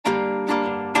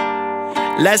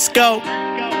Let's go.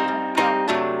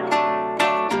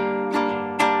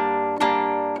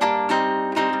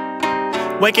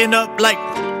 Waking up like,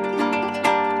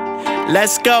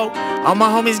 let's go. All my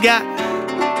homies got.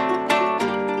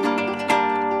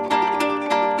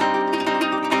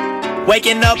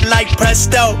 Waking up like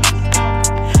presto.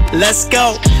 Let's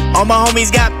go. All my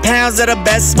homies got pounds of the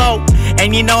best smoke.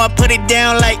 And you know I put it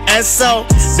down like SO.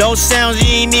 Those sounds,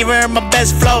 you ain't even heard my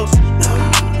best flows.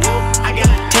 I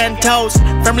got 10 toes,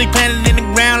 firmly planted in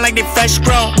the ground like they fresh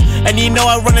grown. And you know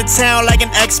I run the town like an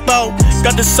expo.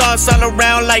 Got the sauce all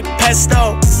around like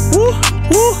pesto. Woo,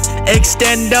 woo,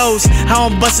 extendos. How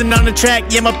I'm bustin' on the track,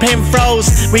 yeah, my pen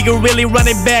froze. We can really run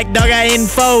it back, dog, I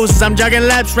infos. I'm jogging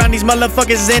laps round these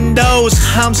motherfuckers indos.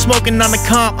 I'm smoking on the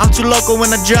comp, I'm too local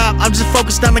when I drop. I'm just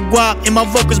focused on the guap, and my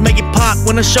vocals make it pop.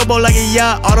 When I showboat like a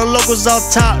yacht, all the locals all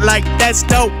top like that's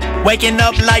dope. Waking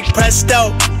up like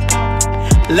presto.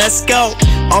 Let's go.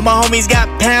 All my homies got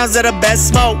pounds of the best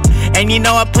smoke. And you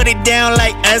know I put it down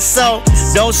like SO.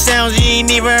 Those sounds, you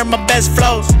ain't even heard my best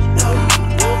flows.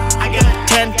 I got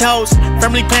 10 toes,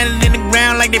 firmly planted in the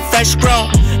ground like they fresh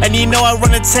grown. And you know I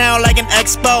run the town like an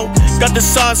expo. Got the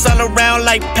sauce all around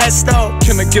like pesto.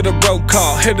 Can I get a roll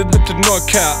call? Headed up to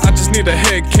NorCal, I just need a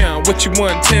head count. What you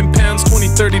want, 10 pounds, 20,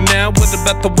 30 now? What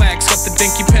about the wax? Got the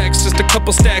dinky packs, just a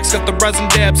couple stacks. Got the rosin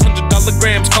dabs, $100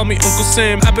 grams, call me Uncle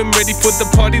Sam. I've been ready for the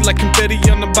party like confetti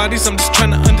on the bodies. I'm just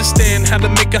trying to understand how to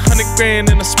make 100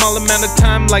 grand in a small amount of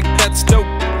time, like that's dope.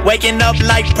 Waking up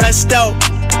like presto.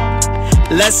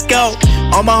 Let's go.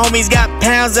 All my homies got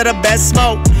pounds of the best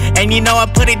smoke. And you know I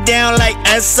put it down like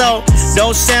SO.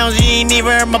 Those sounds, you ain't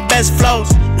even heard my best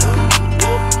flows.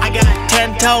 I got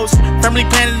 10 toes, firmly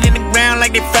planted in the ground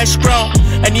like they fresh grown.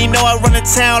 And you know I run the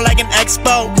town like an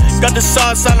expo. Got the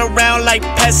sauce all around like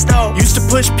pesto. Used to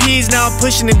push P's, now I'm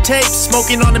pushing them tapes.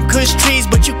 Smoking on them kush trees,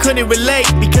 but you couldn't relate.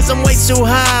 Because I'm way too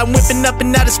high, I'm whipping up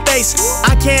in outer space.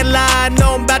 I can't lie, I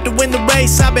know I'm about to win the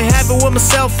race. I've been happy with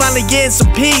myself, finally getting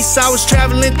some peace. I was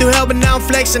traveling through hell, but now I'm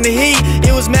flexing the heat.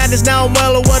 It was madness, now I'm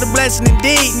well, oh, what a blessing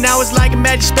indeed. Now it's like a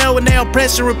magic spell when they all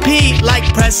press and repeat. Like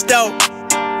presto.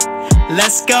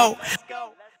 Let's go.